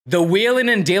The wheeling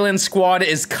and dealing squad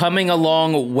is coming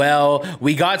along well.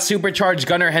 We got supercharged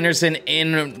Gunnar Henderson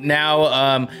in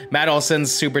now. Matt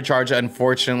Olson's supercharge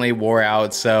unfortunately wore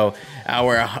out, so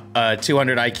our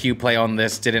 200 IQ play on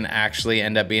this didn't actually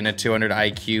end up being a 200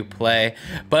 IQ play,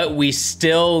 but we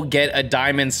still get a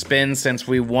diamond spin since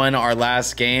we won our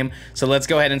last game. So let's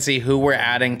go ahead and see who we're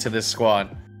adding to this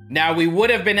squad. Now, we would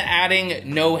have been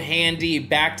adding No Handy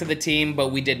back to the team, but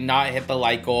we did not hit the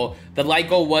like goal. The like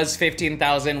goal was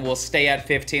 15,000. We'll stay at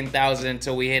 15,000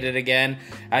 until we hit it again.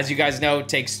 As you guys know, it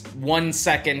takes 1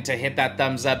 second to hit that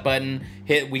thumbs up button.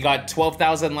 We got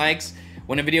 12,000 likes.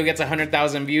 When a video gets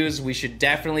 100,000 views, we should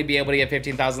definitely be able to get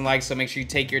 15,000 likes, so make sure you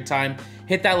take your time,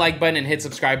 hit that like button, and hit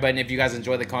subscribe button if you guys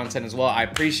enjoy the content as well. I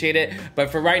appreciate it. But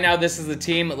for right now, this is the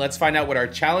team. Let's find out what our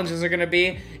challenges are going to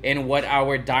be and what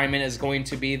our diamond is going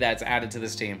to be that's added to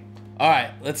this team. All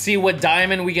right, let's see what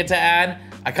diamond we get to add.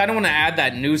 I kind of want to add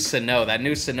that new Sano. That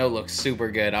new Sano looks super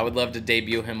good. I would love to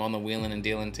debut him on the wheeling and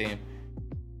dealing team.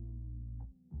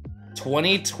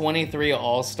 2023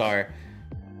 All-Star.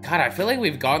 God, I feel like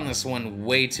we've gotten this one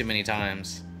way too many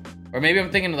times. Or maybe I'm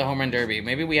thinking of the Home Run Derby.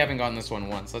 Maybe we haven't gotten this one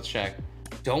once. Let's check.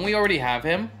 Don't we already have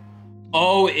him?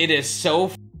 Oh, it is so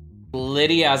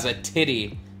litty as a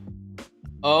titty.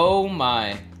 Oh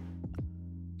my.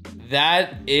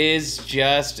 That is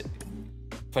just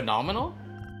phenomenal.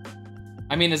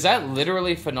 I mean, is that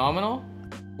literally phenomenal?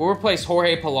 We'll replace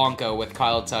Jorge Polanco with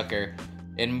Kyle Tucker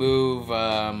and move,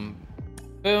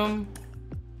 boom,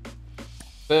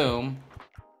 boom.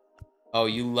 Oh,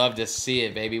 you love to see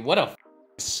it, baby. What a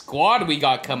squad we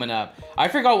got coming up. I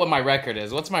forgot what my record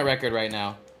is. What's my record right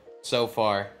now so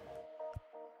far?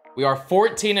 We are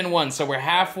 14-1, so we're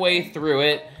halfway through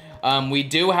it. We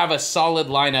do have a solid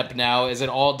lineup now. Is it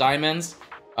all diamonds?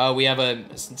 We have a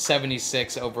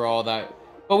 76 overall,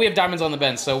 but we have diamonds on the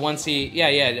bench. So once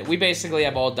yeah, we basically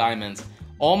have all diamonds.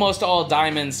 Almost all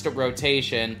diamonds to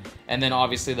rotation, and then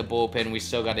obviously the bullpen we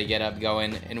still got to get up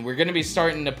going. And we're going to be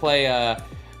starting to play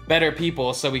better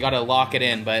people, so we got to lock it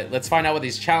in. But let's find out what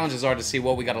these challenges are to see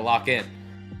what we got to lock in.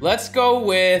 Let's go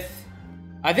with,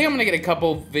 I think I'm gonna get a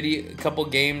couple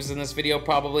games in this video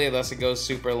probably, unless it goes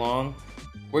super long.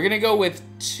 We're gonna go with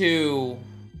 2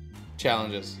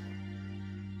 challenges.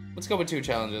 Let's go with 2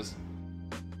 challenges.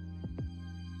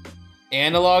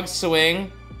 Analog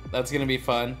swing, that's gonna be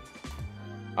fun.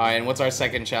 All right, and what's our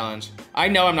second challenge? I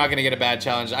know I'm not gonna get a bad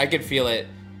challenge. I could feel it.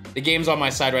 The game's on my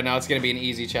side right now. It's gonna be an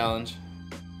easy challenge.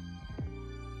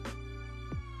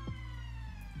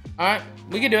 All right,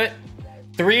 we can do it.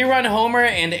 3-run homer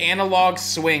and analog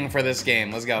swing for this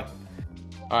game. Let's go.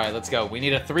 All right, let's go. We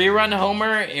need a 3-run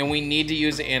homer and we need to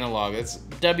use analog. It's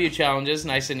W challenges,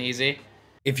 nice and easy.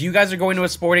 If you guys are going to a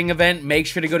sporting event, make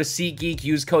sure to go to SeatGeek,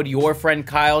 use code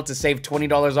YourFriendKyle to save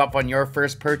 $20 off on your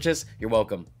first purchase. You're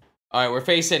welcome. All right, we're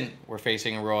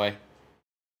facing Roy.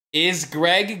 Is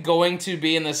Greg going to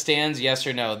be in the stands, yes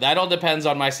or no? That all depends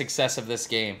on my success of this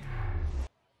game.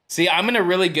 See, I'm in a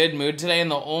really good mood today,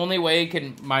 and the only way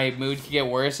my mood can get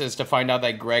worse is to find out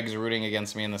that Greg's rooting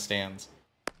against me in the stands.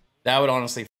 That would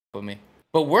honestly f with me.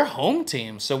 But we're home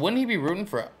team, so wouldn't she be rooting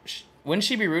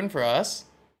for us?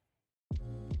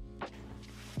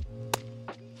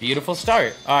 Beautiful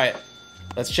start. All right,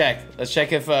 let's check. Let's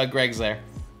check if Greg's there.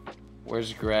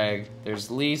 Where's Greg?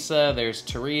 There's Lisa, there's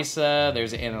Teresa,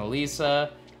 there's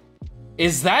Annalisa.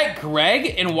 Is that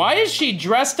Greg? And why is she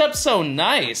dressed up so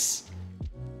nice?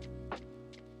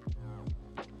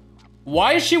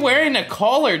 Why is she wearing a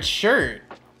collared shirt?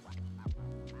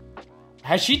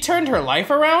 Has she turned her life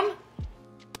around?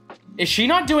 Is she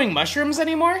not doing mushrooms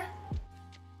anymore?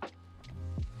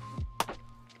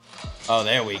 Oh,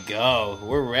 there we go.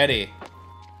 We're ready.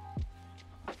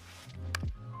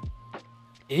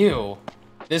 Ew.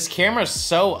 This camera's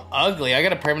so ugly. I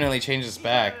gotta permanently change this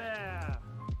back.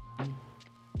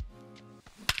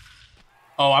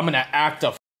 Oh, I'm gonna act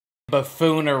a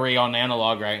buffoonery on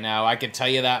analog right now. I can tell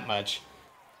you that much.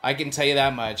 I can tell you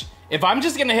that much. If I'm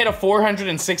just gonna hit a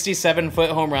 467-foot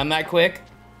home run that quick,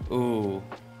 ooh,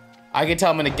 I can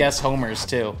tell I'm gonna guess homers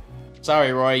too.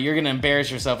 Sorry, Roy, you're gonna embarrass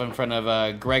yourself in front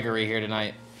of Gregory here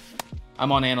tonight.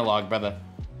 I'm on analog, brother.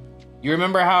 You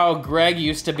remember how Greg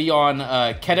used to be on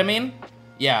ketamine?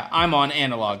 Yeah, I'm on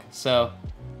analog, so.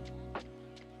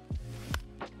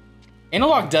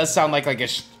 Analog does sound like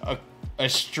a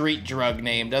street drug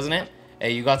name, doesn't it?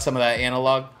 Hey, you got some of that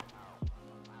analog?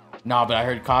 Nah, but I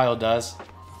heard Kyle does.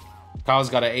 Kyle's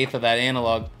got 1/8 of that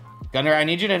analog. Gunnar, I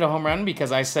need you to hit a home run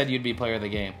because I said you'd be player of the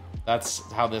game. That's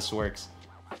how this works.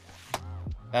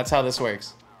 That's how this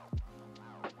works.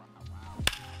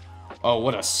 Oh,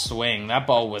 what a swing. That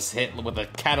ball was hit with a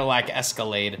Cadillac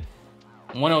Escalade.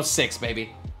 106,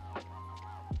 baby.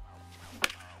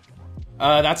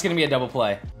 That's gonna be a double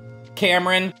play.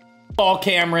 Cameron, all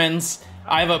Camerons.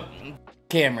 I have a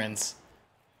Camerons.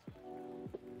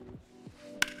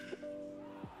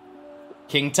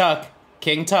 King Tuck,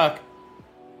 King Tuck.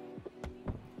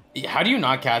 How do you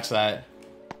not catch that?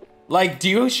 Like, do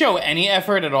you show any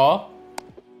effort at all?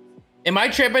 Am I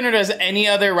tripping, or does any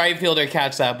other right fielder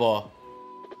catch that ball?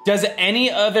 Does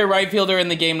any other right fielder in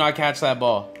the game not catch that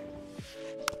ball?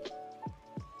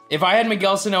 If I had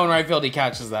Miguel Sano in right field, he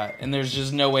catches that, and there's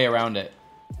just no way around it.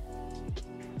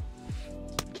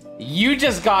 You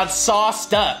just got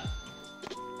sauced up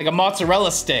like a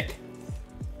mozzarella stick.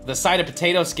 The side of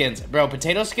potato skins. Bro,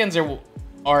 potato skins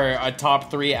are a top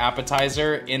 3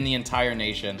 appetizer in the entire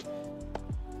nation.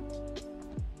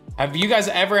 Have you guys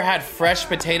ever had fresh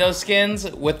potato skins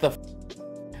with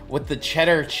the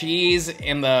cheddar cheese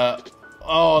and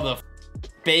the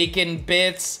bacon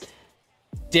bits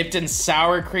dipped in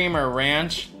sour cream or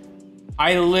ranch?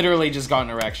 I literally just got an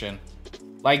erection.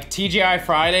 Like TGI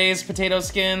Fridays potato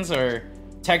skins or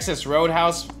Texas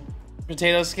Roadhouse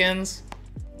potato skins.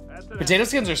 Potato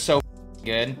skins are so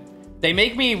good. They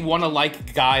make me want to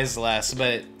like guys less,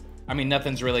 but I mean,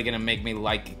 nothing's really gonna make me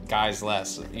like guys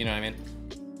less. You know what I mean?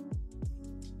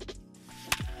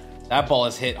 That ball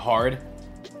is hit hard.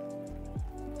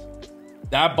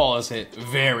 That ball is hit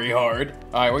very hard.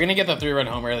 All right, we're gonna get the 3-run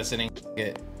homer this inning.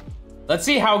 Let's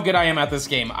see how good I am at this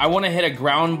game. I want to hit a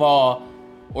ground ball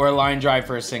or a line drive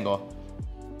for a single.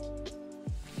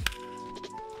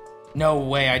 No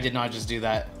way, I did not just do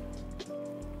that.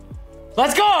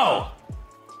 Let's go!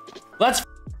 Let's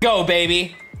go,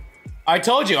 baby. I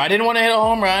told you, I didn't want to hit a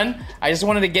home run. I just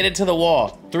wanted to get it to the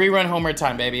wall. 3-run homer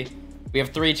time, baby. We have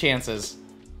 3 chances.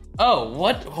 Oh,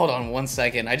 what? Hold on 1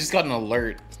 second. I just got an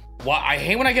alert. What? I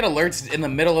hate when I get alerts in the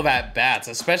middle of at-bats,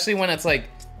 especially when it's like,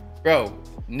 bro,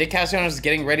 Nick Castellanos is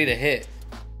getting ready to hit.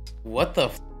 What the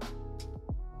f?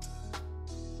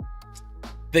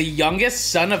 The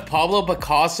youngest son of Pablo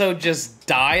Picasso just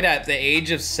died at the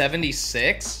age of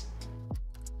 76?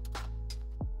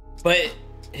 But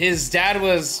his dad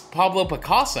was Pablo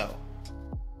Picasso.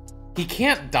 He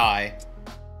can't die.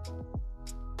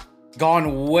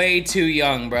 Gone way too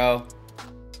young, bro.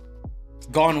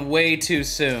 Gone way too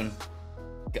soon.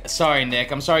 Sorry,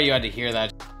 Nick. I'm sorry you had to hear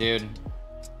that, dude.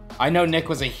 I know Nick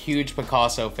was a huge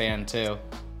Picasso fan, too.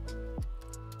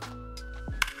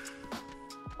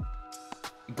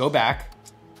 Go back.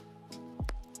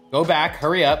 Go back.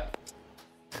 Hurry up.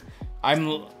 I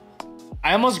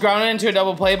almost grounded into a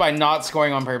double play by not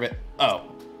scoring on purpose. Oh.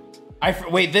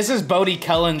 Wait, this is Bodie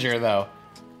Kellinger, though.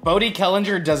 Bodie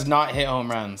Kellinger does not hit home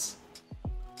runs.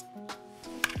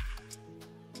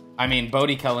 I mean,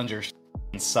 Bodie Kellinger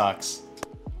sucks.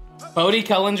 Bodie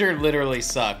Kellinger literally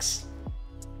sucks.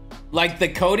 Like, the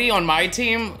Cody on my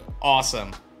team,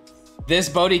 awesome. This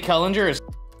Bodie Kellinger is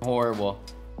horrible.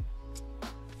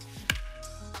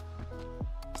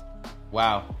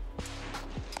 Wow.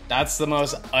 That's the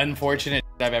most unfortunate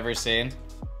I've ever seen.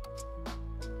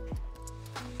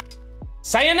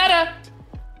 Sayonara!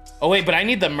 Oh wait, but I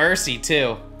need the mercy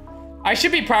too. I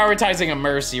should be prioritizing a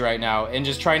mercy right now and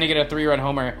just trying to get a 3-run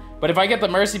homer. But if I get the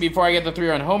mercy before I get the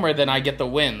 3-run homer, then I get the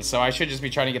win. So I should just be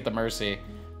trying to get the mercy.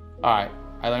 All right,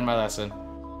 I learned my lesson.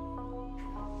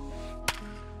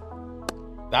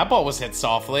 That ball was hit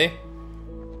softly.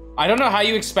 I don't know how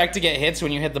you expect to get hits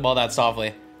when you hit the ball that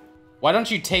softly. Why don't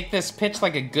you take this pitch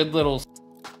like a good little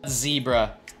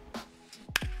zebra?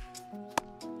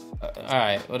 All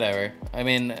right, whatever. I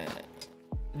mean,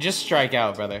 just strike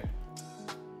out, brother.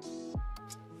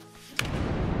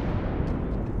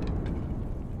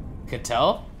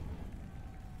 Cattell?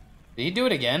 Did he do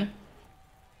it again?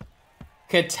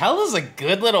 Cattell is a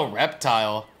good little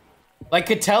reptile. Like,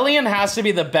 Cattellian has to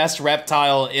be the best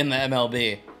reptile in the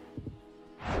MLB.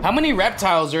 How many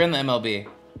reptiles are in the MLB?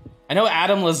 I know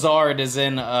Adam Lazard is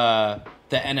in the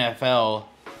NFL,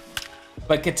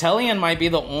 but Cattellian might be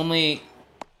the only...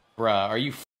 Bruh, are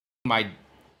you my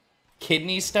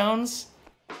kidney stones?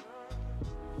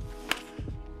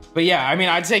 But yeah, I mean,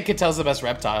 I'd say Cattell's the best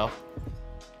reptile.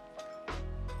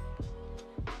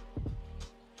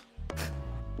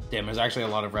 Damn, there's actually a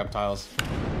lot of reptiles.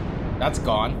 That's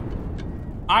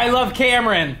gone. I love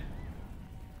Cameron.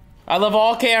 I love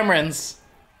all Camerons.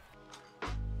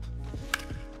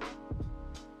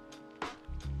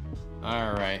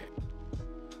 All right.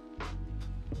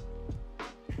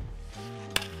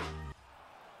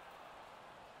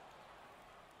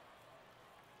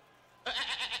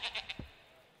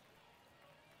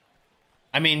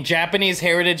 I mean, Japanese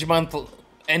Heritage Month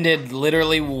ended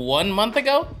literally 1 month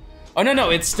ago? Oh, no,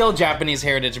 it's still Japanese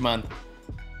Heritage Month.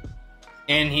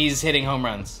 And he's hitting home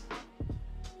runs.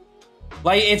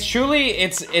 Like, it's truly,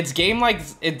 it's games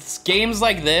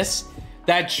like this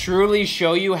that truly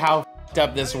show you how fucked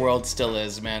up this world still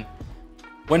is, man.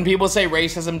 When people say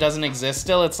racism doesn't exist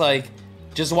still, it's like,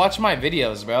 just watch my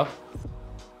videos, bro.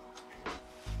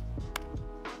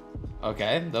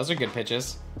 Okay, those are good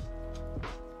pitches.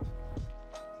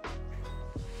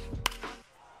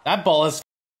 That ball is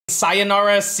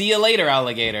sayonara, see you later,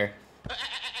 alligator.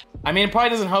 I mean, it probably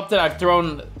doesn't help that I've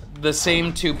thrown the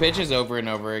same 2 pitches over and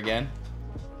over again.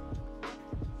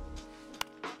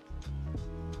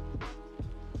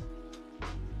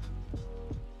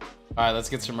 All right, let's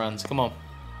get some runs. Come on.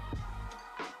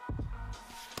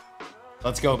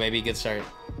 Let's go, baby. Good start.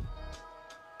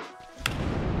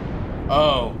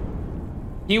 Oh.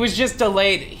 He was just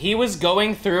delayed. He was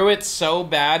going through it so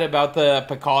bad about the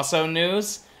Picasso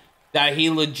news that he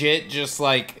legit just,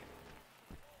 like,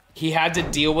 he had to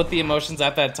deal with the emotions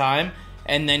at that time,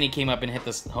 and then he came up and hit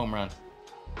this home run.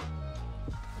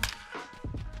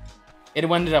 It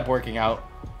ended up working out.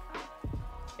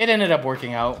 It ended up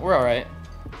working out. We're all right.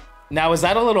 Now, is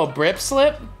that a little brip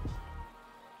slip?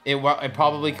 It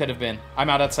probably could have been. I'm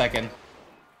out at second.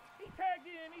 He tagged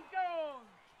in. He's gone.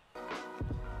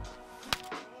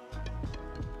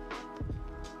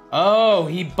 Oh,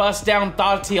 he bust down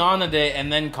Tatiana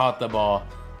and then caught the ball.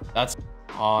 That's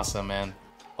awesome, man.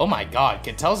 Oh my God,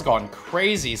 Kittel's gone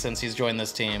crazy since he's joined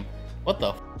this team. What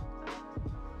the?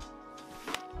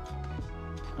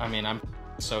 I mean, I'm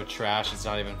so trash, it's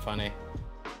not even funny.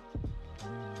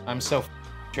 I'm so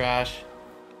trash.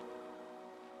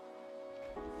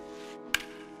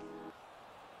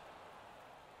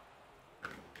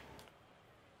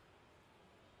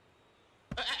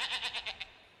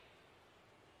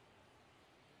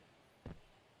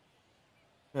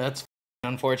 That's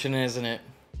unfortunate, isn't it?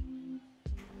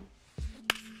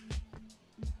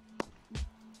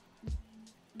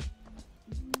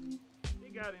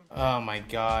 Oh my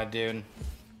God, dude.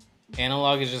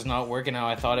 Analog is just not working how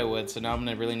I thought it would, so now I'm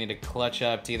gonna really need to clutch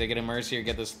up to either get a mercy or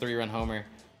get this 3-run homer.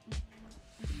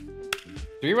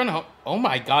 3-run home. Oh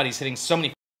my God, he's hitting so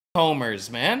many homers,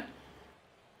 man.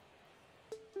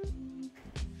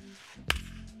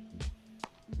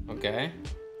 Okay.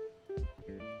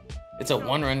 It's a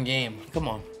 1-run game. Come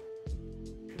on.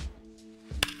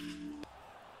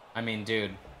 I mean,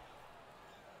 dude.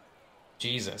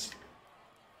 Jesus.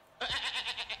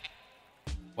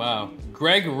 Wow.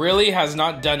 Greg really has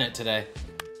not done it today.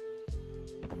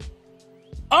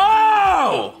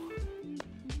 Oh!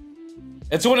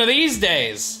 It's one of these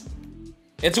days.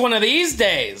 It's one of these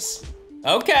days.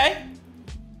 Okay.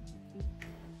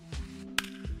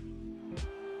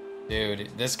 Dude,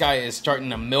 this guy is starting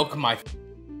to milk my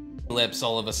lips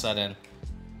all of a sudden.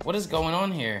 What is going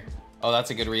on here? Oh,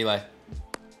 that's a good relay.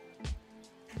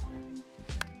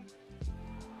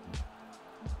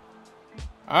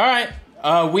 All right.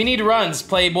 We need runs,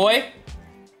 playboy.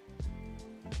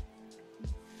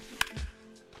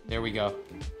 There we go.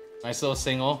 Nice little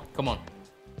single. Come on.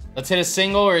 Let's hit a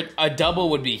single, or a double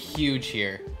would be huge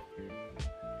here.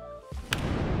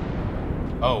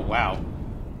 Oh, wow.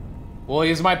 Well,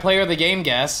 he's my player of the game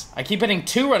guess. I keep hitting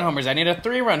 2-run homers. I need a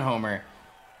 3-run homer.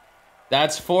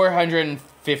 That's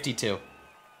 452.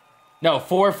 No,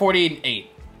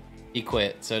 448. He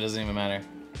quit, so it doesn't even matter.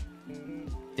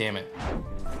 Damn it.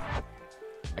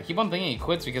 I keep on thinking he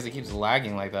quits because he keeps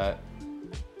lagging like that.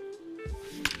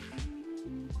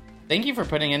 Thank you for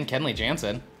putting in Kenley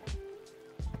Jansen.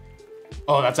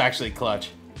 Oh, that's actually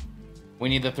clutch. We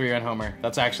need the 3-run homer.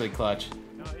 That's actually clutch.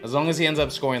 As long as he ends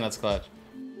up scoring, that's clutch.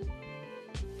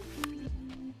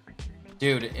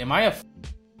 Dude, am I a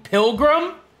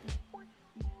pilgrim?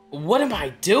 What am I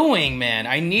doing, man?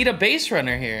 I need a base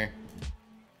runner here.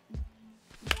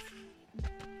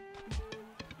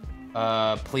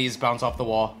 Please bounce off the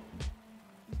wall.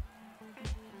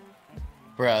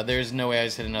 Bruh, there's no way I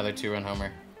just hit another 2-run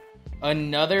homer.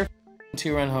 Another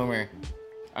 2-run homer.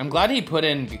 I'm glad he put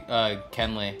in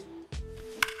Kenley.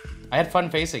 I had fun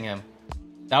facing him.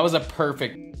 That was a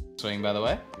perfect swing, by the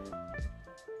way.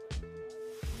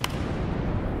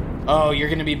 Oh, you're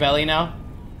gonna be belly now?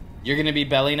 You're gonna be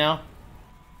belly now?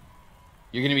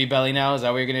 You're gonna be belly now? Is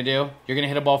that what you're gonna do? You're gonna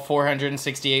hit a ball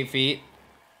 468 feet?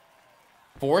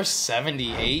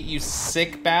 478, you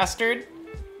sick bastard?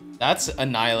 That's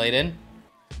annihilated.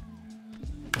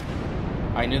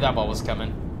 I knew that ball was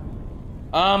coming.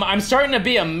 I'm starting to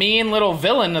be a mean little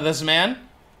villain to this man.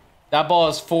 That ball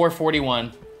is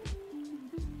 441.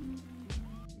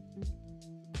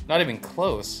 Not even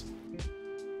close.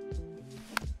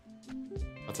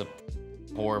 That's a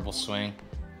horrible swing.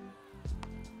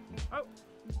 Oh.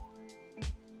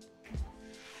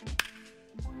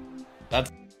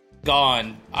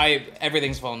 gone.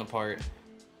 Everything's falling apart.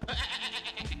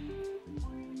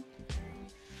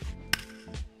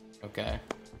 Okay.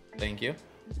 Thank you.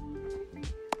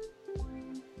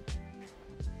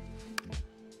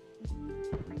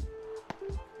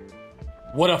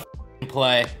 What a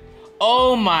play.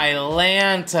 Oh my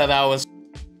Lanta, that was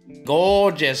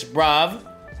gorgeous, bruv.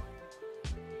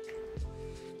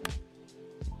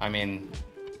 I mean,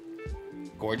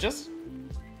 gorgeous?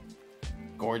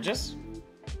 Gorgeous?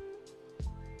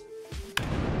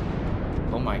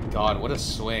 Oh my god, what a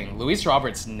swing. Luis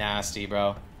Roberts nasty,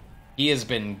 bro. He has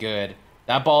been good.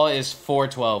 That ball is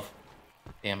 412.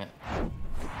 Damn it.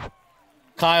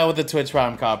 Kyle with the Twitch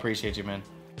Prime. Kyle, appreciate you, man.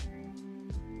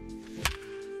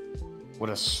 What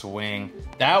a swing.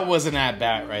 That was an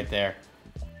at-bat right there.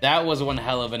 That was one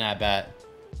hell of an at-bat.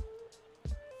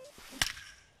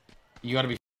 You gotta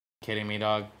be kidding me,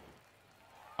 dog.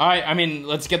 Alright, I mean,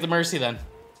 let's get the mercy then.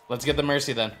 Let's get the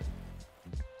mercy then.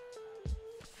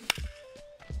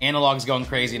 Analog's going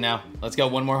crazy now. Let's go.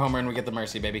 One more homer and we get the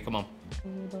mercy, baby. Come on.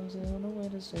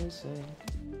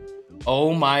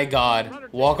 Oh my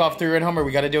god. Walk off through and homer.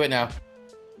 We gotta do it now.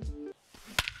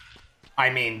 I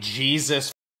mean,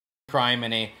 Jesus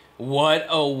criminy. What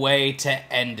a way to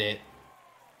end it.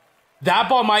 That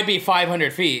ball might be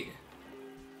 500 feet.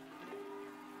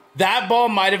 That ball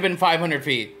might have been 500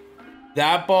 feet.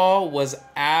 That ball was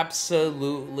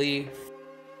absolutely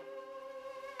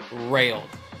railed.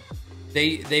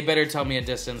 They better tell me a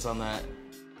distance on that.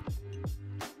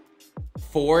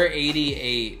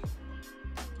 488.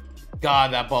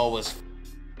 God, that ball was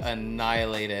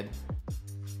annihilated.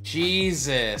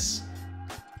 Jesus.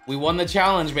 We won the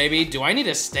challenge, baby. Do I need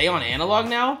to stay on analog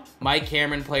now? Mike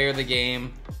Cameron, player of the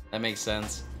game. That makes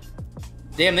sense.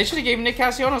 Damn, they should have gave Nick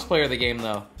Castellanos player of the game,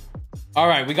 though. All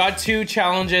right, we got 2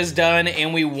 challenges done,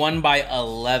 and we won by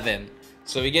 11.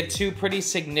 So we get 2 pretty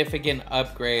significant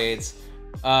upgrades.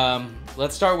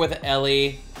 Let's start with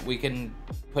Ellie. We can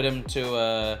put him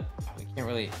to we can't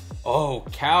really. Oh,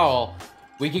 Cal.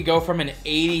 We could go from an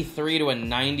 83 to a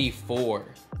 94.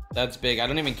 That's big. I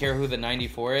don't even care who the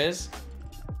 94 is.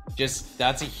 Just,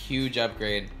 that's a huge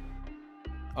upgrade.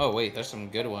 Oh, wait, there's some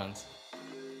good ones.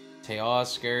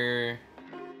 Teoscar.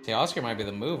 Teoscar might be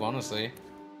the move, honestly.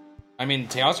 I mean,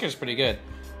 Teoscar's pretty good.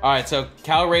 All right, so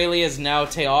Cal Rayleigh is now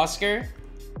Teoscar.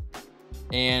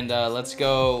 And let's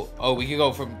go. Oh, we could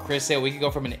go from Chris Sale. We could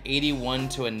go from an 81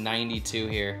 to a 92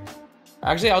 here.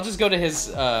 Actually, I'll just go to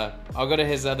his. I'll go to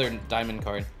his other diamond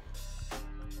card.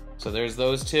 So there's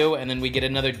those 2, and then we get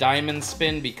another diamond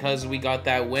spin because we got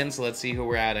that win. So let's see who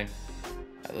we're adding.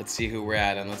 Let's see who we're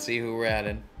adding. Let's see who we're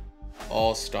adding.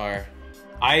 All-Star.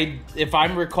 If I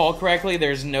recall correctly,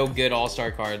 there's no good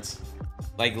All-Star cards.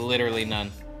 Like literally none.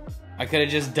 I could have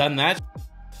just done that.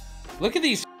 Look at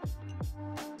these.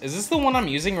 Is this the one I'm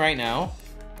using right now?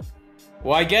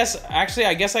 Well, I guess I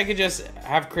could just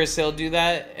have Chris Hill do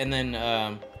that and then,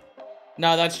 no,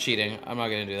 that's cheating. I'm not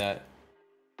gonna do that.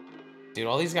 Dude,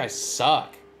 all these guys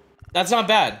suck. That's not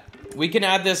bad. We can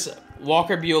add this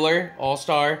Walker Buehler,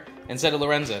 All-Star, instead of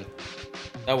Lorenzen.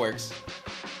 That works.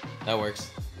 That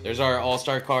works. There's our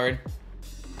All-Star card.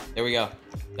 There we go.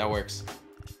 That works.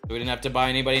 We didn't have to buy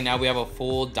anybody. Now we have a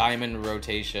full diamond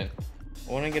rotation.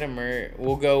 I want to get a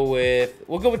We'll go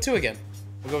with 2 again.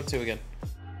 We'll go with 2 again.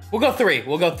 We'll go 3.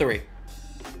 We'll go 3.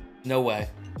 No way.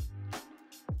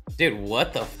 Dude,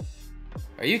 what the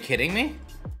Are you kidding me?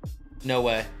 No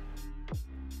way.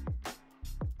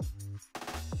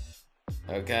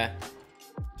 Okay.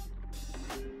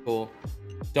 Cool.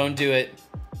 Don't do it.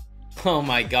 Oh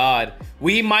my god.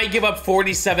 We might give up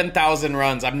 47,000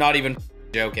 runs. I'm not even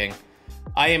joking.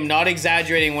 I am not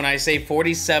exaggerating when I say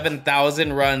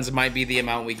 47,000 runs might be the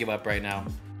amount we give up right now.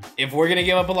 If we're gonna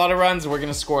give up a lot of runs, we're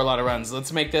gonna score a lot of runs.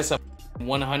 Let's make this a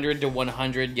 100 to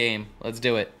 100 game. Let's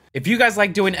do it. If you guys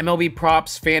like doing MLB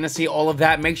props, fantasy, all of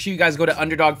that, make sure you guys go to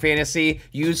Underdog Fantasy.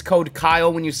 Use code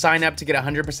Kyle when you sign up to get a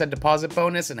 100% deposit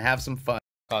bonus and have some fun.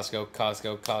 Costco,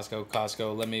 Costco, Costco,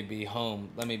 Costco. Let me be home.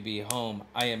 Let me be home.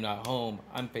 I am not home.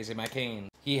 I'm facing my cane.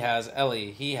 He has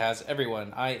Ellie. He has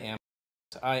everyone. I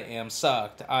am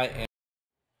sucked. I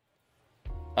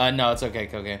am. No, it's okay,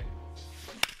 cocaine.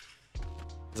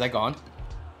 Is that gone?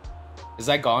 Is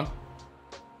that gone?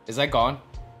 Is that gone?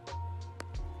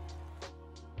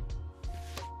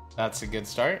 That's a good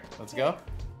start. Let's go.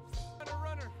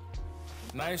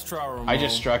 Nice try, Ramon. I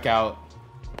just struck out.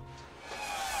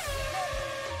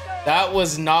 That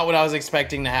was not what I was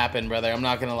expecting to happen, brother. I'm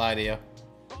not gonna lie to you.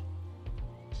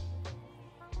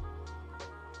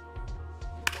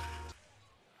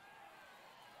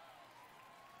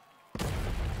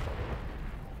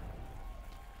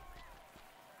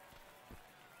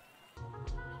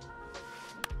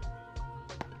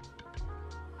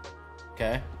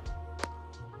 Okay.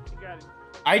 You got it.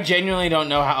 I genuinely don't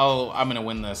know how I'm gonna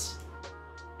win this.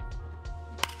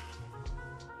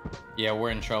 Yeah, we're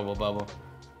in trouble, Bubble.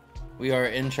 We are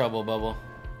in trouble, Bubble.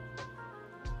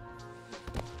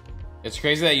 It's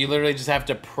crazy that you literally just have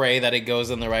to pray that it goes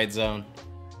in the right zone.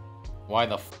 Why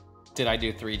the f did I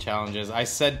do 3 challenges? I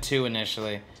said 2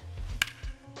 initially.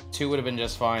 2 would have been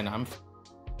just fine.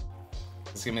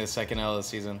 This is gonna be the second L of the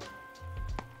season.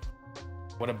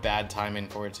 What a bad timing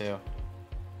for it too.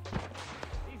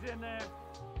 He's in there.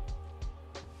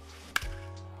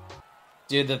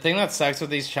 Dude, the thing that sucks with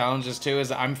these challenges too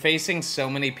is I'm facing so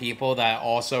many people that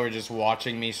also are just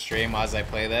watching me stream as I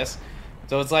play this.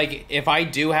 So it's like, if I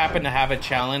do happen to have a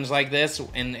challenge like this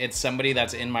and it's somebody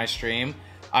that's in my stream,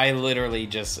 I literally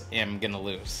just am gonna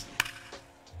lose.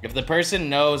 If the person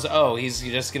knows, oh, he's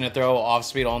just gonna throw off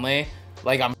speed only,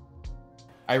 like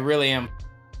I really am.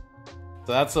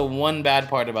 So that's the one bad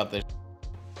part about this.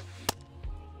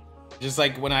 Just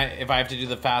like if I have to do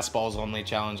the fastballs only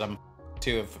challenge, I'm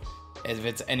too if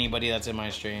it's anybody that's in my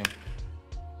stream.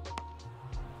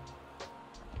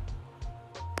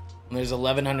 And there's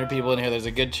 1,100 people in here. There's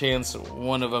a good chance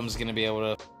one of them's gonna be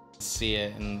able to see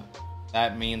it, and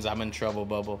that means I'm in trouble,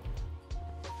 Bubble.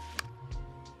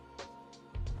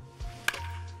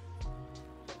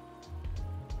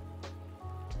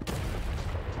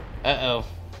 Uh-oh.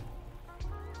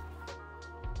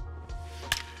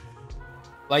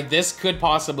 Like, this could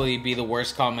possibly be the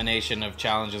worst combination of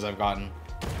challenges I've gotten.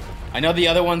 I know the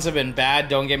other ones have been bad,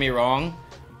 don't get me wrong,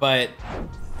 but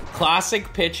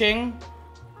classic pitching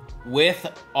with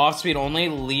off-speed only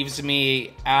leaves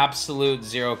me absolute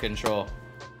zero control.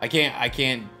 I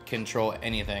can't control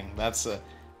anything.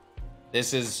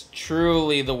 This is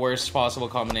truly the worst possible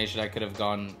combination I could have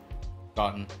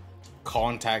gotten.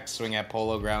 Contact swing at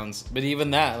Polo Grounds, but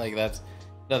even that, like,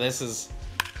 this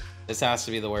has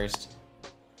to be the worst.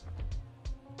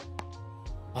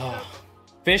 Oh.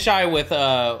 Fisheye with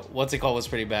what's it called was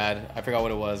pretty bad. I forgot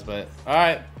what it was, but all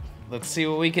right, let's see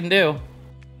what we can do.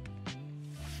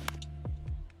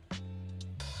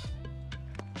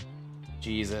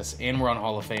 Jesus, and we're on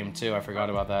Hall of Fame too. I forgot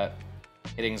about that.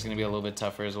 Hitting is gonna be a little bit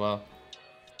tougher as well.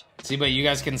 See, but you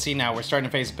guys can see now we're starting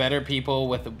to face better people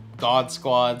with God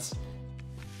squads.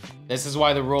 This is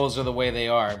why the rules are the way they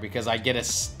are, because I get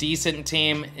a decent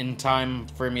team in time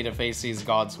for me to face these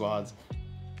God squads.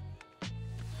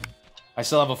 I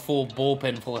still have a full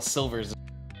bullpen full of silvers,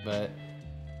 but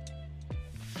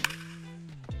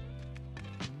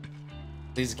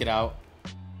please get out.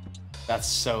 That's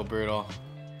so brutal.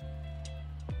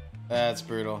 That's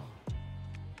brutal.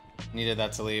 Needed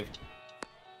that to leave.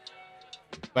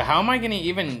 But how am I gonna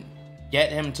even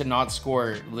get him to not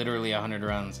score literally 100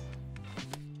 runs?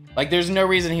 Like, there's no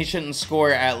reason he shouldn't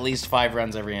score at least 5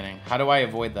 runs every inning. How do I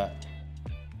avoid that?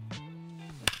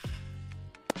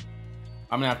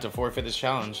 I'm gonna have to forfeit this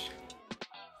challenge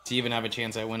to even have a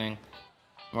chance at winning.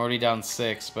 I'm already down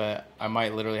 6, but I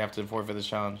might literally have to forfeit this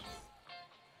challenge.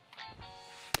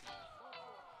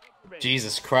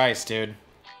 Jesus Christ, dude.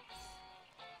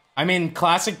 I mean,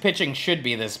 classic pitching should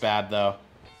be this bad, though.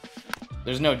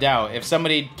 There's no doubt. If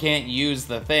somebody can't use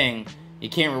the thing, you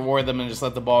can't reward them and just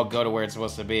let the ball go to where it's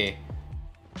supposed to be.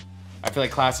 I feel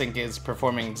like classic is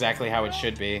performing exactly how it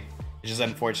should be. It's just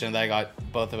unfortunate that I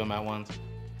got both of them at once.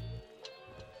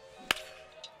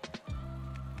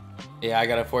 Yeah, I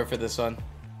gotta forfeit this one.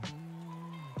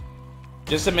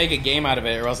 Just to make a game out of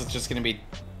it, or else it's gonna be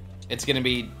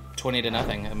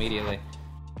 20-0 immediately.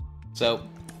 So,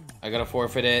 I gotta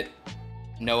forfeit it.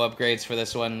 No upgrades for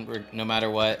this one, no matter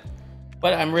what.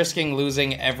 But I'm risking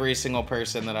losing every single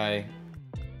person that I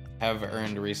have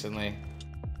earned recently.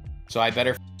 So I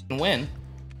better win.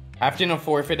 Having to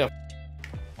forfeit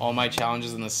all my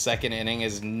challenges in the second inning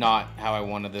is not how I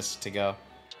wanted this to go.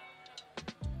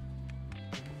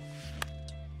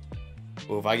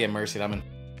 Ooh, if I get mercied, I'm in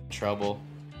trouble.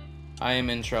 I am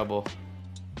in trouble.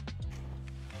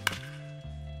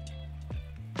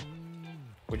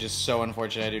 Which is so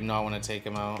unfortunate. I do not want to take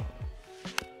him out.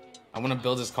 I want to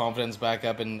build his confidence back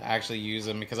up and actually use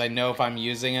him, because I know if I'm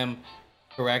using him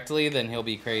correctly, then he'll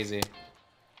be crazy.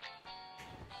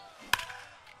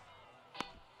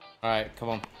 Alright, come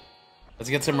on. Let's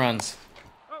get some runs.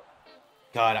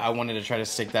 God, I wanted to try to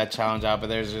stick that challenge out, but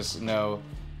there's just no...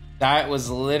 That was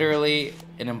literally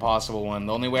an impossible one.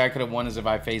 The only way I could have won is if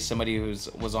I faced somebody who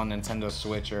was on Nintendo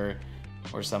Switch or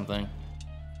something.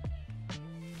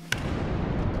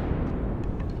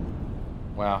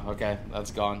 Wow, okay, that's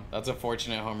gone. That's a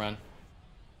fortunate home run.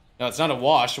 No, it's not a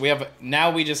wash. Now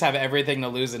we just have everything to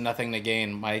lose and nothing to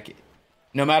gain, Mike.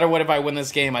 No matter what, if I win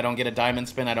this game, I don't get a diamond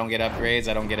spin, I don't get upgrades,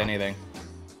 I don't get anything.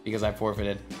 Because I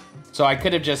forfeited. So I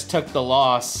could have just took the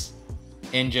loss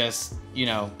and just, you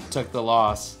know, took the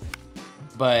loss.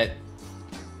 But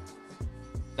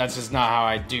that's just not how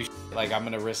I do. Like, I'm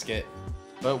gonna risk it.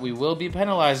 But we will be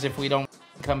penalized if we don't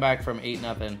come back from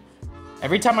 8-0.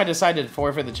 Every time I decide to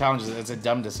forfeit the challenges, it's a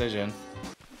dumb decision.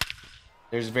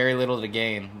 There's very little to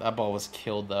gain. That ball was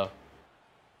killed, though.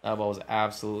 That ball was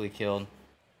absolutely killed.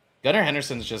 Gunnar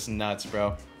Henderson's just nuts,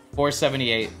 bro.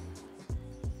 478.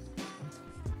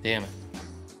 Damn it.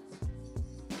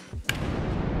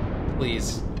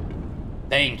 Please.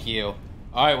 Thank you.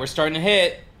 All right, we're starting to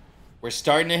hit. We're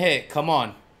starting to hit. Come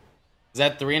on. Is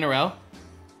that 3 in a row?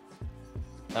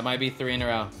 That might be 3 in a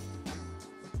row.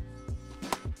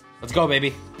 Let's go,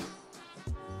 baby.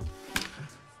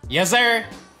 Yes, sir.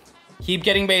 Keep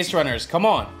getting base runners. Come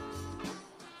on.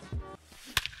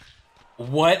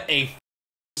 What a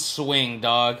swing,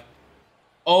 dog.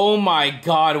 Oh my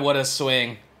God, what a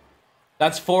swing.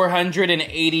 That's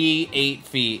 488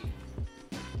 feet.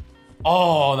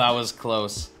 Oh, that was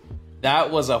close.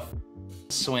 That was a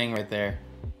swing right there.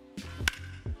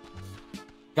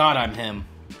 God, I'm him.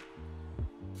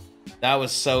 That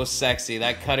was so sexy.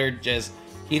 That cutter just,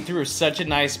 he threw such a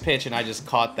nice pitch and I just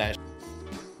caught that.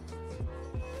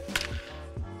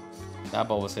 That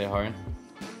ball was hit hard.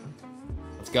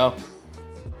 Let's go.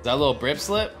 Is that a little brip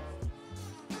slip?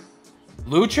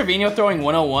 Lou Trevino throwing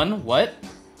 101? What?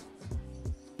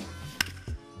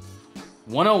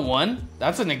 101?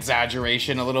 That's an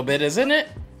exaggeration a little bit, isn't it?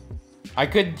 I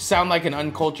could sound like an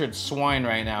uncultured swine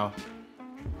right now.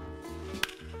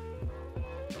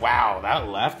 Wow, that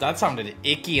left? That sounded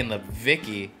icky in the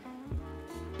Vicky.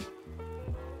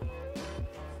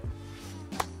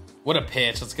 What a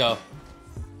pitch. Let's go.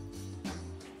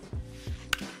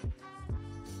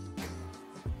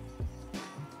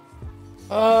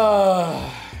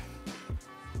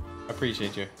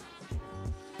 Appreciate you.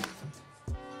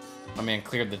 My man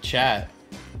cleared the chat.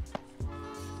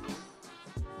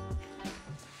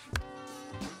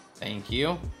 Thank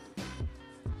you.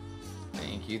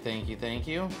 Thank you, thank you, thank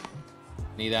you.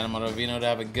 Need Adam Ottavino to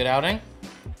have a good outing.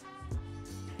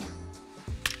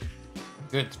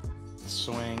 Good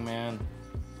swing, man.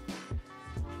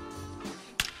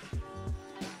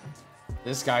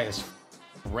 This guy is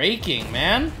raking,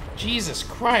 man. Jesus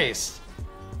Christ.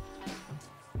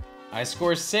 I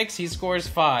score 6, he scores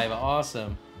 5.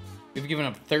 Awesome. We've given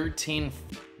up 13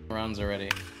 runs already.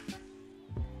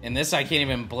 And this I can't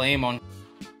even blame on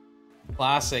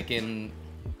Classic and...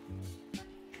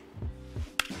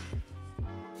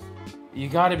 You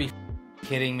gotta be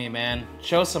kidding me, man.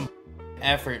 Show some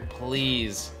effort,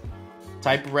 please.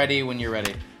 Type ready when you're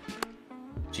ready.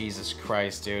 Jesus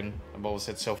Christ, dude. The ball was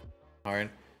hit so hard.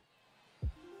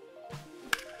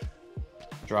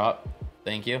 Drop.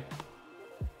 Thank you.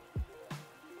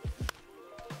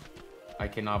 I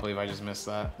cannot believe I just missed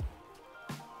that.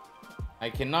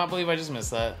 I cannot believe I just missed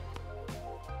that.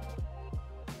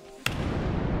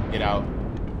 Get out.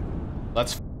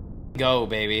 Let's go,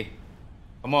 baby.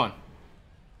 Come on.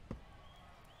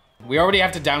 We already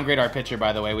have to downgrade our pitcher,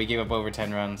 by the way. We gave up over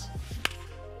 10 runs.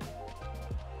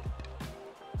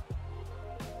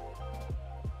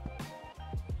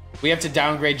 We have to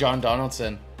downgrade John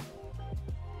Donaldson.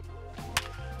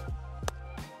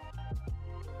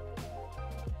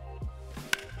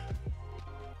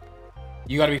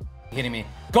 You gotta be kidding me.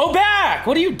 Go back!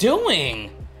 What are you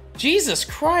doing? Jesus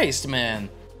Christ, man.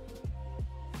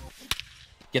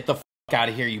 Get the out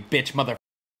of here, you bitch, mother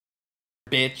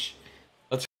bitch.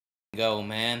 Let's go,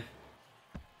 man.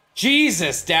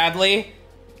 Jesus, Dadley.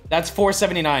 That's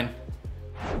 479.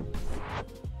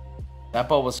 That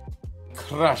ball was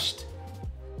crushed.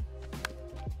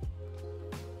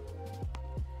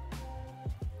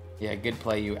 Yeah, good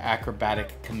play, you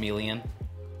acrobatic chameleon.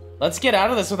 Let's get out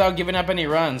of this without giving up any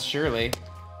runs, surely.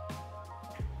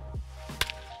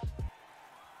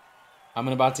 I'm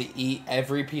about to eat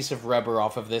every piece of rubber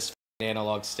off of this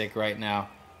analog stick right now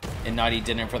and not eat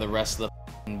dinner for the rest of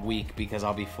the week because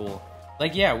I'll be full.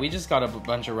 Like, yeah, we just got a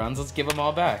bunch of runs. Let's give them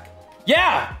all back.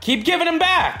 Yeah, keep giving them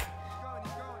back.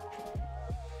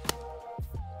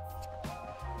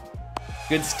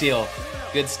 Good steal.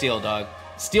 Good steal, dog.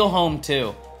 Steal home,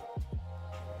 too.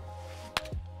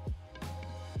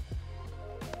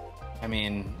 I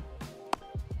mean,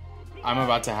 I'm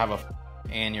about to have a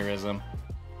aneurysm.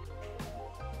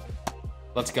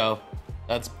 Let's go.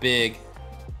 That's big.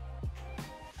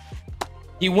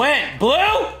 He went!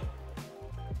 Blue!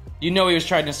 You know he was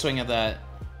trying to swing at that.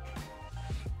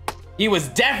 He was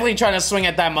definitely trying to swing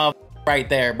at that motherfucker right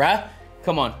there, bruh.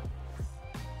 Come on.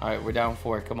 Alright, we're down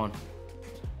 4. Come on.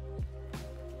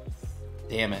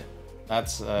 Damn it.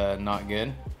 That's not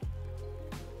good.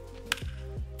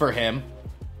 for him.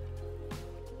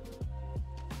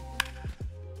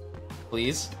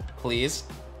 Please, please,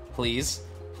 please,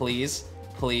 please,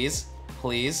 please,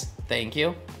 please. Thank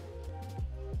you.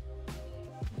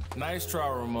 Nice try,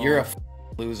 Ramon. You're a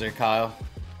loser, Kyle.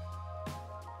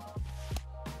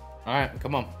 All right,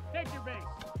 come on. Take your base.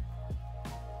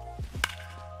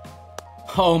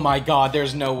 Oh my God,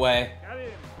 there's no way. Got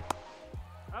it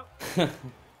in. Oh.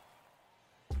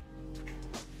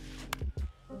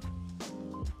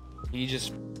 You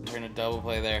just turned a double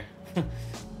play there.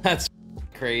 That's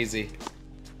crazy.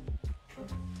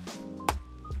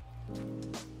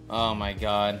 Oh my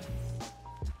God.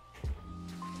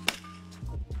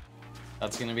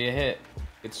 That's gonna be a hit.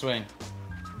 Good swing.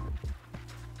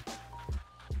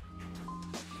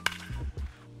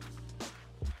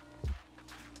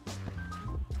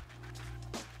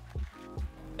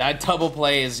 That double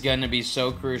play is gonna be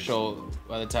so crucial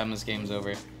by the time this game's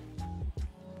over.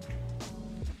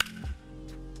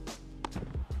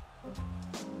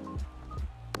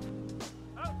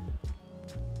 Oh.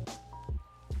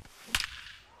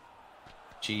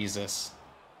 Jesus.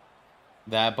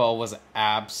 That ball was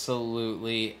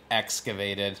absolutely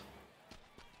excavated.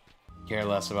 Care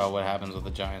less about what happens with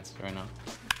the Giants right now.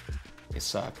 They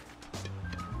suck.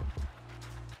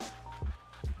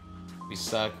 We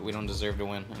suck. We don't deserve to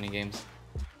win any games.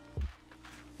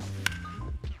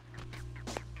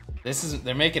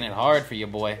 They're making it hard for you,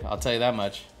 boy. I'll tell you that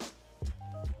much.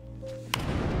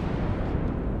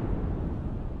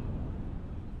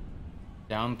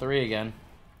 Down 3 again.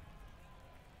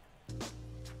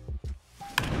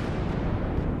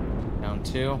 Down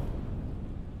 2.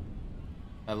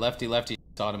 That lefty is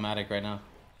automatic right now.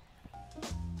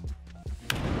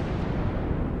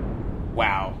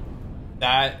 Wow.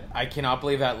 That, I cannot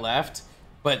believe that left.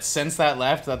 But since that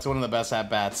left, that's one of the best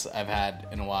at-bats I've had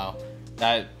in a while.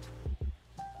 That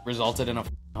resulted in a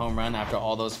home run after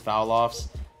all those foul-offs.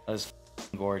 That was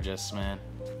gorgeous, man.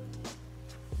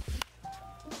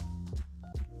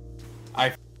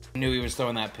 I knew he was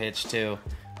throwing that pitch, too.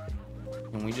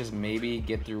 Can we just maybe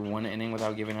get through one inning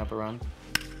without giving up a run?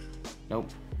 Nope.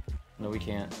 No, we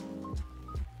can't.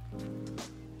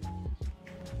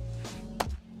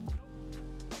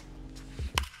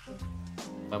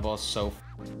 That ball's so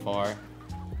far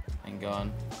and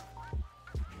gone.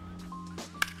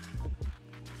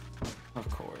 Of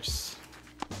course.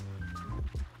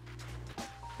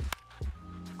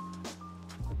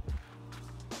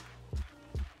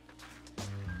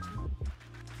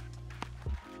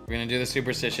 We're gonna do the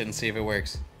superstition and see if it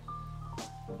works.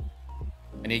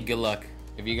 I need good luck.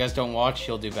 If you guys don't watch,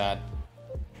 he'll do bad.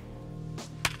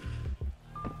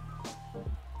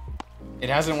 It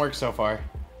hasn't worked so far.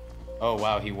 Oh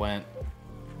wow, he went.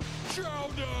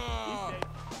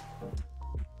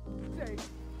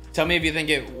 Tell me if you think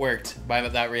it worked by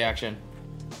that reaction.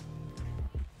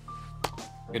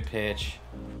 Good pitch.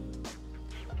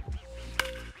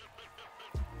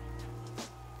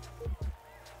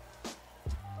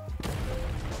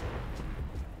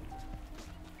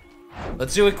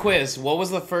 Let's do a quiz. What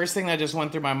was the first thing that just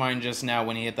went through my mind just now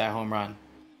when he hit that home run?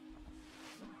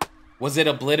 Was it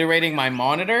obliterating my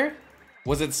monitor?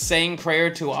 Was it saying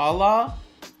prayer to Allah?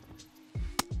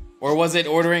 Or was it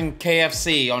ordering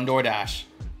KFC on DoorDash?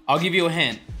 I'll give you a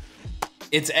hint.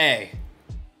 It's A.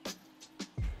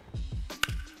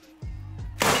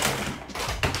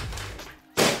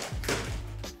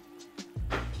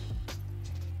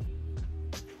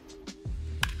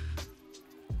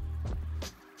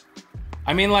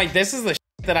 I mean, like, this is the shit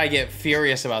that I get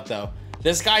furious about, though.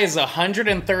 This guy is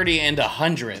 130 and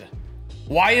 100.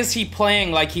 Why is he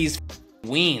playing like he's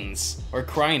Weens or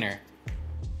Kreiner?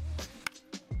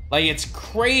 Like, it's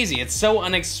crazy. It's so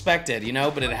unexpected, you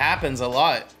know, but it happens a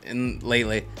lot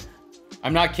lately.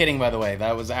 I'm not kidding, by the way.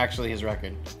 That was actually his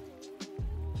record.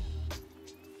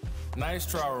 Nice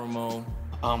try, Ramon.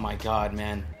 Oh my God,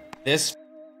 man. This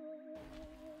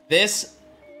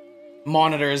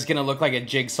monitor is gonna look like a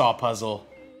jigsaw puzzle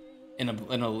in a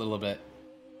little bit.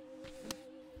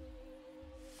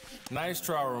 Nice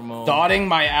try, Ramon. Dotting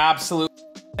my absolute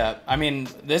up. I mean,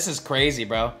 this is crazy,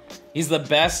 bro. He's the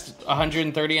best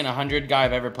 130 and 100 guy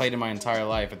I've ever played in my entire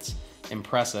life. It's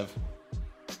impressive.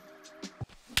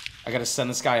 I gotta send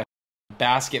this guy a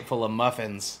basket full of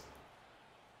muffins.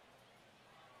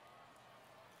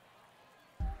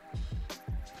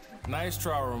 Nice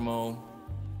try, Ramon.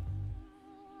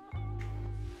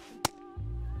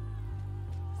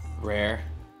 Rare.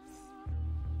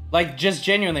 Like, just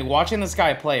genuinely, watching this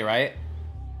guy play, right?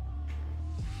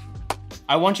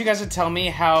 I want you guys to tell me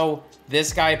how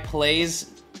this guy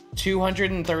plays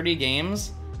 230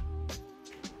 games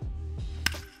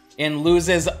and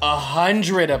loses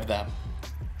 100 of them.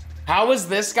 How is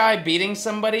this guy beating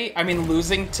somebody? I mean,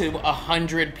 losing to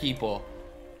 100 people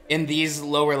in these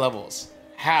lower levels.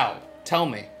 How? Tell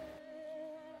me.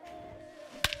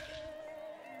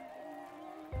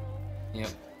 Yep.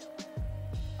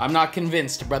 I'm not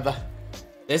convinced, brother.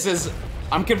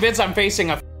 I'm convinced I'm facing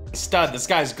a stud. This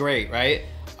guy's great, right?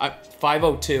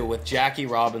 502 with Jackie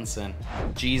Robinson.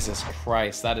 Jesus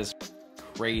Christ, that is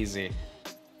crazy.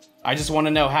 I just want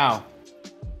to know how.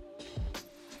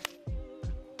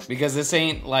 Because this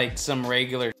ain't like some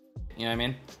regular, you know what I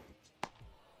mean?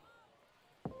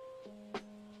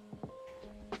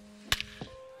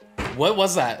 What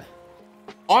was that?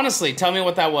 Honestly, tell me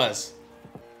what that was.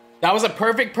 That was a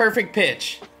perfect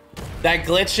pitch. That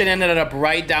glitched and ended up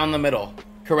right down the middle,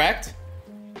 correct?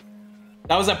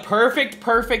 That was a perfect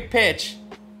pitch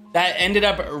that ended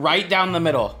up right down the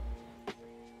middle.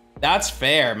 That's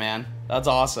fair, man. That's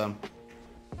awesome.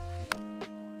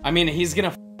 I mean, he's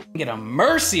gonna get a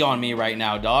mercy on me right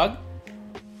now, dog.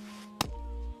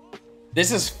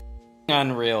 This is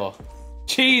unreal.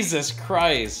 Jesus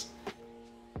Christ.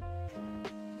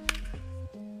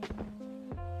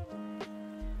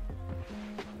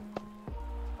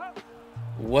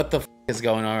 What the is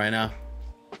going on right now?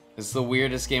 This is the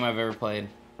weirdest game I've ever played.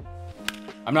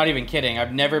 I'm not even kidding.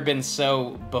 I've never been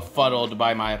so befuddled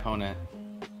by my opponent.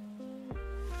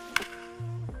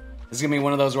 This is gonna be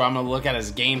one of those where I'm gonna look at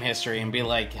his game history and be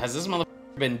like, has this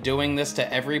motherfucker been doing this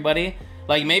to everybody?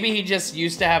 Like, maybe he just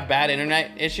used to have bad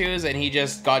internet issues and he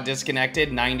just got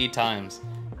disconnected 90 times.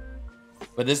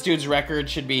 But this dude's record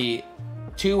should be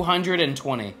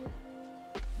 220.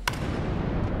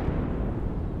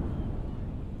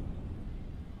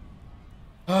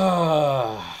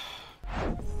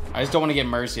 I just don't want to get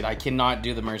mercied. I cannot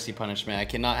do the mercy punishment. I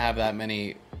cannot have that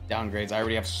many downgrades. I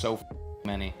already have so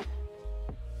many.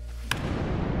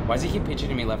 Why does he keep pitching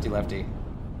to me lefty-lefty?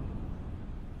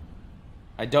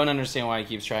 I don't understand why he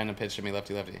keeps trying to pitch to me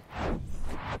lefty-lefty.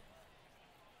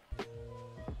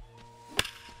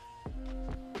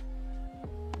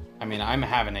 I mean, I'm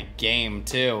having a game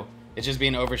too. It's just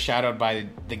being overshadowed by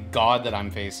the god that I'm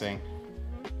facing.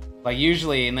 Like,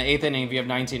 usually in the 8th inning, if you have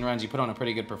 19 runs, you put on a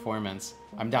pretty good performance.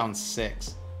 I'm down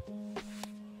 6.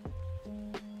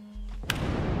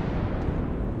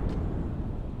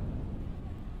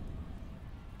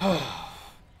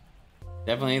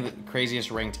 Definitely the craziest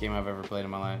ranked game I've ever played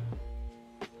in my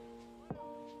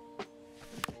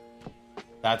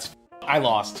life. I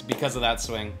lost because of that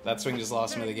swing. That swing just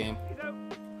lost me the game.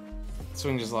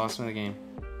 Swing just lost me the game.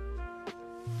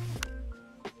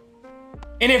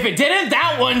 And if it didn't,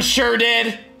 that one sure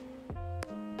did.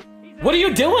 What are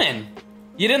you doing?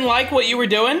 You didn't like what you were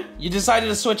doing? You decided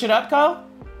to switch it up, Kyle?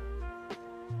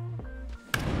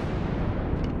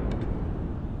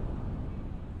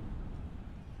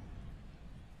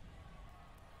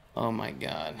 Oh my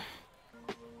god.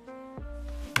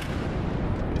 Get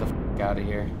the f out of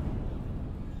here.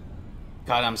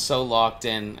 God, I'm so locked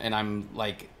in, and I'm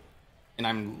like...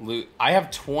 I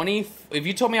have 20... If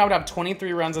you told me I would have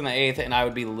 23 runs in the 8th and I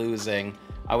would be losing,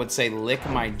 I would say lick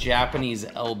my Japanese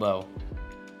elbow.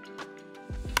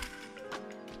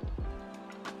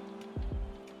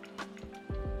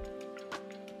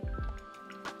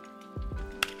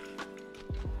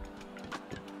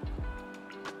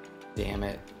 Damn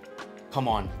it. Come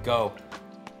on, go.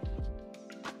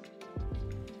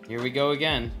 Here we go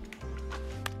again.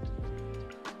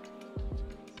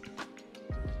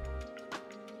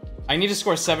 I need to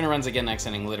score 7 runs again next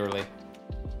inning, literally.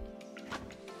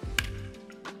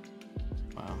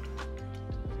 Wow.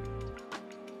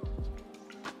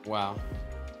 Wow.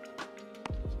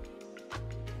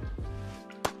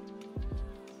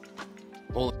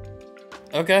 Holy.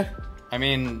 Okay. I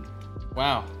mean,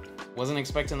 wow. Wasn't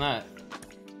expecting that.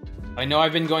 I know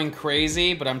I've been going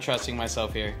crazy, but I'm trusting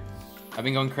myself here. I've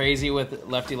been going crazy with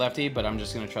lefty-lefty, but I'm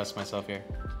just gonna trust myself here.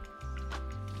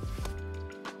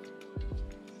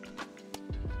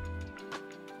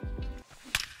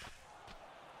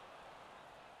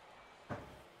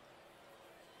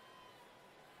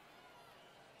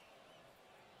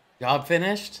 Job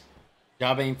finished?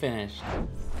 Job ain't finished.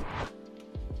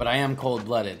 But I am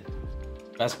cold-blooded.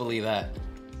 Best believe that.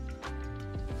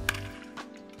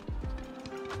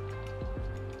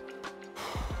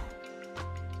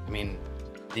 I mean,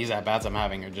 these at-bats I'm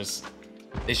having are just...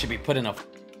 They should be put in a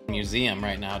museum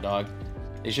right now, dog.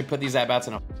 They should put these at-bats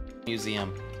in a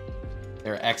museum.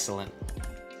 They're excellent.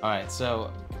 Alright,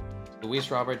 so... Luis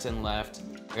Robertson left.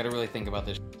 I gotta really think about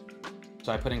this.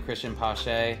 So I put in Christian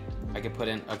Pache. I could put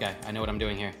in... Okay, I know what I'm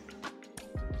doing here.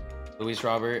 Luis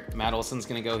Robert. Matt Olson's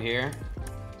gonna go here.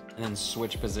 And then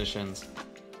switch positions.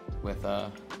 with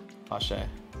Pache.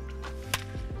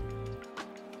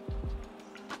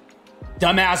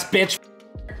 Dumbass bitch.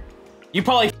 You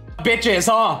probably bitches,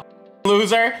 huh?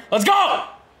 Loser. Let's go!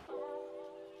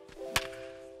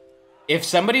 If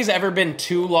somebody's ever been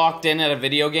too locked in at a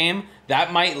video game,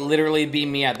 that might literally be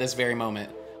me at this very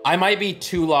moment. I might be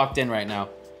too locked in right now.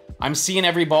 I'm seeing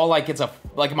every ball like it's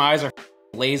like my eyes are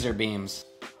laser beams.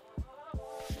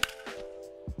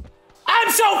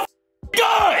 I'm so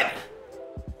good!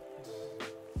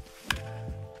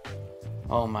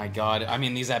 Oh my god. I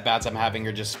mean, these at-bats I'm having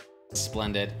are just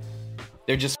splendid.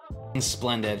 They're just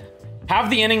splendid. Have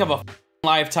the inning of a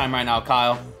lifetime right now,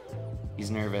 Kyle. He's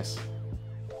nervous.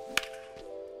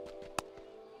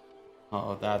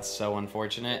 Oh, that's so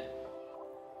unfortunate.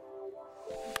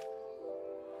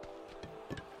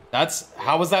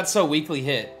 How was that so weakly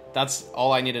hit? That's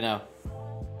all I need to know.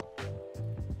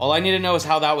 All I need to know is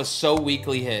how that was so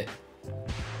weakly hit.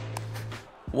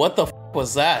 What the f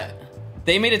was that?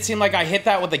 They made it seem like I hit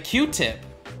that with a Q-tip.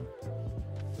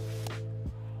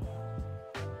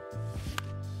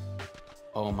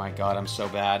 Oh my god, I'm so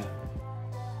bad.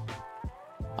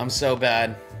 I'm so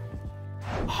bad.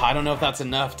 I don't know if that's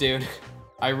enough, dude.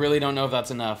 I really don't know if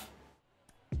that's enough.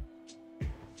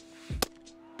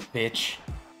 Bitch.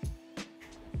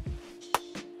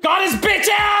 Got his bitch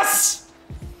ass!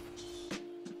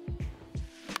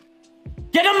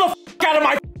 Get him the f out of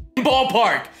my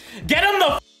ballpark! Get him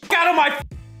the f out of my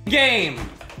game!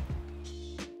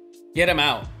 Get him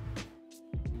out.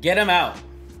 Get him out.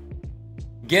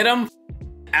 Get him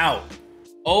out.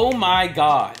 Oh my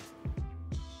god.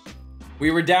 We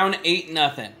were down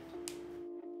 8-0.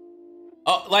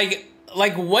 Oh,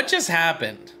 like what just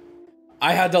happened?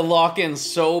 I had to lock in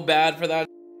so bad for that.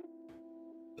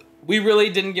 We really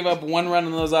didn't give up 1 run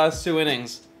in those last 2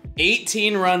 innings.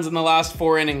 18 runs in the last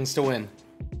 4 innings to win.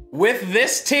 With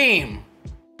this team,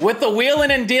 with the wheelin'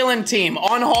 and dealin' team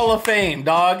on Hall of Fame,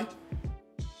 dog.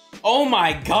 Oh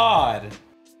my god.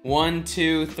 1,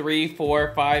 2, 3,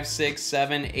 4, 5, 6,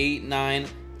 7, 8, 9,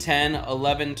 10,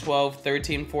 11, 12,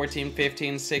 13, 14,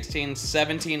 15, 16,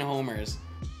 17 homers.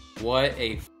 What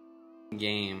a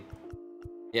game.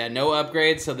 Yeah, no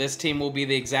upgrades, so this team will be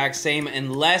the exact same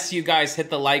unless you guys hit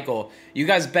the like goal. You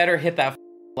guys better hit that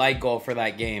like goal for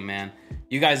that game, man.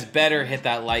 You guys better hit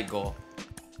that like goal.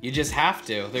 You just have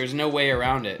to. There's no way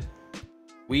around it.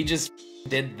 We just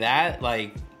did that.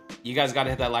 Like, you guys got to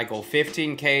hit that like goal.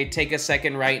 15K. Take a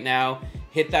second right now.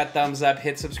 Hit that thumbs up.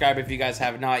 Hit subscribe if you guys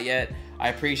have not yet. I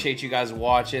appreciate you guys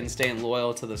watching, staying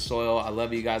loyal to the soil. I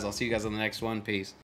love you guys. I'll see you guys on the next one. Peace.